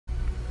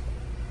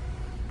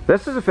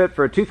This is a fit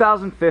for a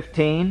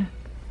 2015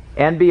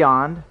 and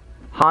beyond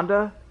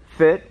Honda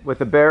Fit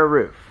with a bare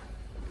roof.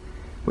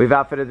 We've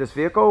outfitted this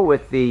vehicle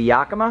with the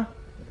Yakima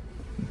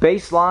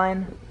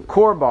BaseLine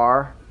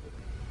CoreBar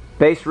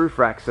base roof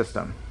rack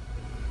system.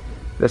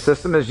 The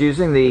system is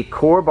using the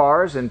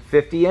CoreBars in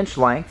 50-inch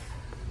length,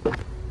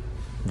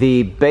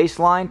 the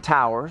BaseLine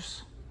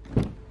towers,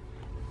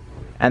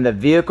 and the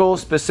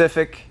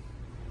vehicle-specific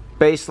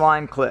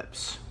BaseLine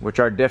clips, which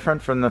are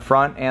different from the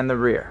front and the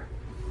rear.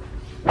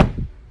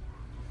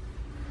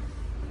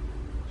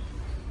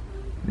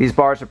 These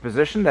bars are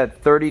positioned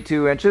at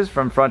 32 inches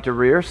from front to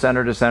rear,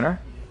 center to center.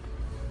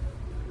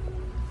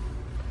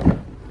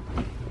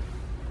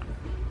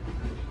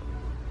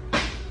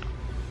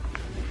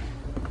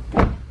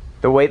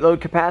 The weight load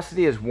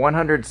capacity is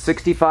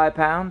 165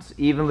 pounds,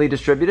 evenly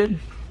distributed.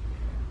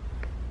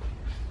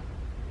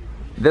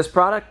 This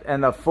product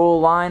and the full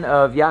line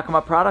of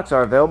Yakima products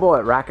are available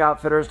at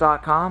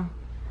rackoutfitters.com.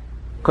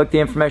 Click the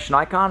information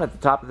icon at the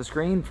top of the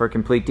screen for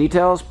complete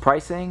details,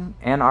 pricing,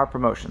 and our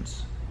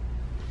promotions.